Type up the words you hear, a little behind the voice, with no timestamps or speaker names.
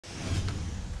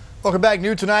Welcome back.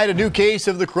 New tonight, a new case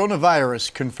of the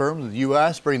coronavirus confirmed in the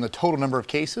U.S., bringing the total number of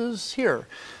cases here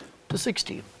to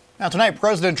 60. Now tonight,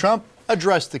 President Trump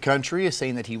addressed the country,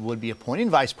 saying that he would be appointing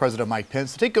Vice President Mike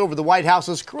Pence to take over the White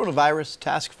House's coronavirus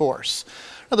task force.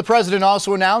 Now, the president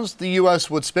also announced the U.S.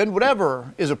 would spend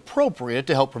whatever is appropriate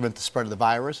to help prevent the spread of the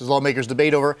virus, as lawmakers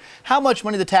debate over how much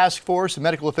money the task force and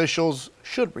medical officials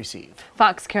should receive.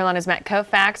 Fox Carolina's Matt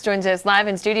Koufax joins us live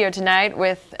in studio tonight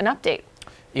with an update.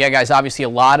 Yeah, guys, obviously a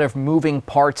lot of moving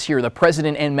parts here. The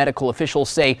president and medical officials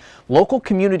say local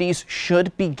communities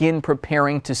should begin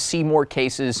preparing to see more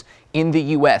cases in the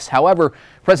U.S. However,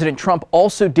 President Trump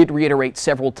also did reiterate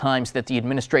several times that the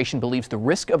administration believes the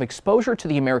risk of exposure to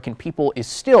the American people is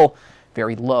still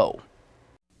very low.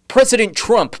 President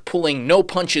Trump pulling no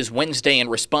punches Wednesday in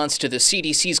response to the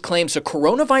CDC's claims a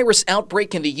coronavirus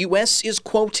outbreak in the U.S. is,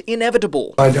 quote,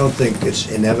 inevitable. I don't think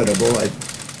it's inevitable. It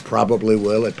probably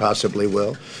will. It possibly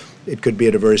will. It could be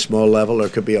at a very small level or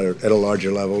it could be at a larger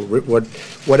level.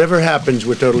 Whatever happens,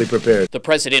 we're totally prepared. The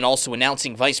president also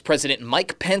announcing Vice President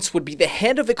Mike Pence would be the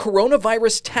head of a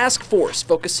coronavirus task force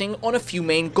focusing on a few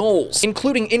main goals,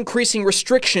 including increasing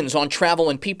restrictions on travel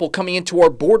and people coming into our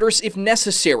borders if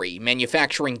necessary,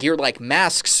 manufacturing gear like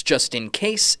masks just in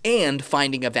case, and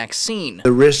finding a vaccine.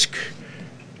 The risk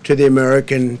to the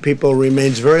American people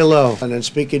remains very low. And in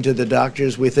speaking to the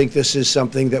doctors, we think this is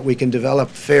something that we can develop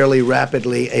fairly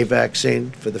rapidly, a vaccine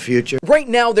for the future. Right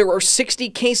now, there are 60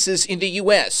 cases in the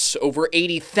U.S., over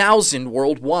 80,000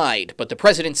 worldwide. But the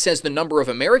president says the number of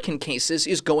American cases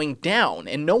is going down,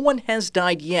 and no one has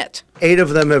died yet. 8 of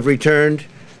them have returned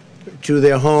to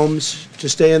their homes, to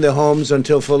stay in their homes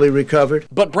until fully recovered.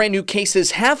 But brand new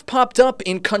cases have popped up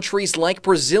in countries like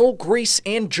Brazil, Greece,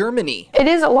 and Germany. It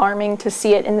is alarming to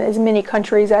see it in as many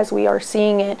countries as we are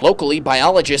seeing it. Locally,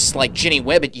 biologists like Jenny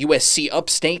Webb at USC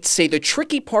Upstate say the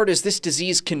tricky part is this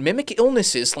disease can mimic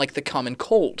illnesses like the common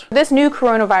cold. This new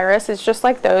coronavirus is just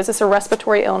like those. It's a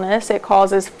respiratory illness. It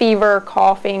causes fever,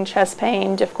 coughing, chest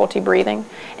pain, difficulty breathing.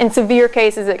 In severe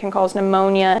cases, it can cause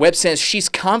pneumonia. Webb says she's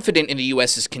confident in the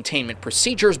U.S.'s containment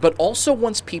procedures, but also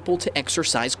wants people to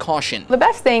exercise caution. The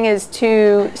best thing is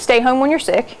to stay home when you're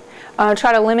sick,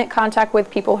 try to limit contact with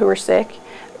people who are sick,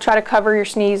 try to cover your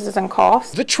sneezes and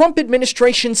coughs. The Trump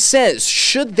administration says,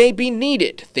 should they be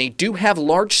needed, they do have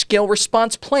large-scale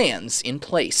response plans in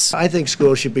place. I think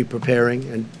schools should be preparing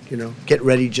and, get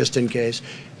ready just in case.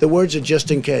 The words are just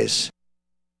in case.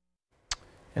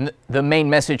 And the main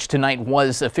message tonight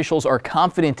was officials are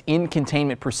confident in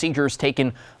containment procedures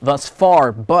taken thus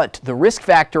far, but the risk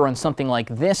factor on something like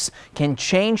this can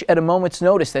change at a moment's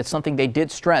notice. That's something they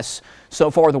did stress. So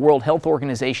far, the World Health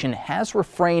Organization has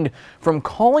refrained from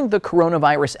calling the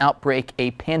coronavirus outbreak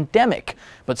a pandemic,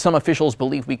 but some officials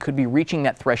believe we could be reaching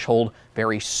that threshold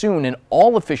very soon. And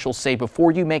all officials say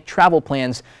before you make travel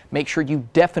plans, make sure you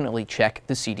definitely check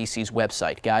the CDC's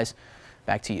website. Guys,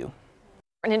 back to you.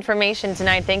 Information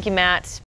tonight. Thank you, Matt.